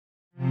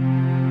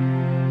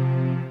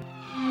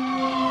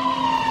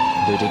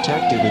The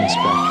Detective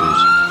Inspectors.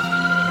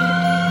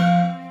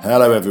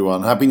 Hello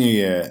everyone, Happy New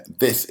Year.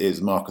 This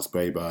is Marcus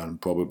Brayburn,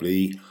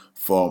 probably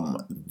from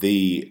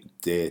the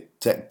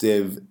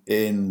Detective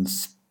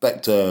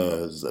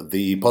Inspectors,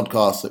 the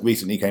podcast that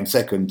recently came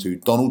second to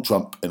Donald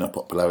Trump in a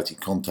popularity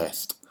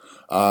contest.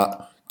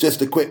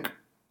 Just a quick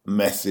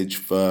message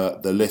for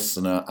the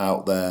listener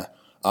out there.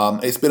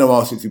 It's been a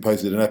while since we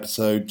posted an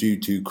episode due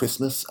to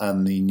Christmas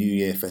and the New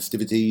Year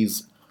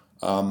festivities.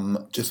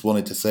 Just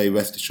wanted to say,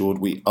 rest assured,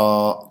 we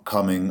are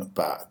coming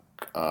back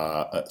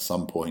at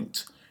some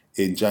point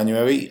in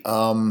January.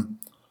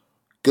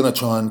 Gonna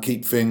try and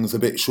keep things a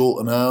bit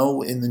shorter now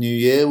in the new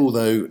year,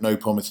 although no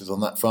promises on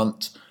that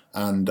front.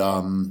 And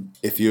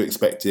if you're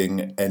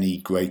expecting any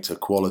greater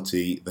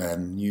quality,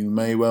 then you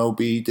may well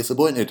be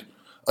disappointed.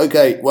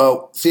 Okay,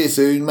 well, see you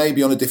soon.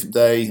 Maybe on a different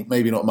day,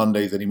 maybe not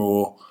Mondays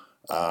anymore.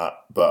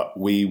 But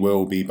we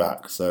will be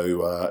back,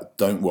 so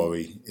don't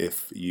worry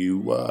if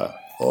you...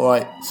 All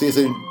right, see you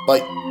soon. Bye.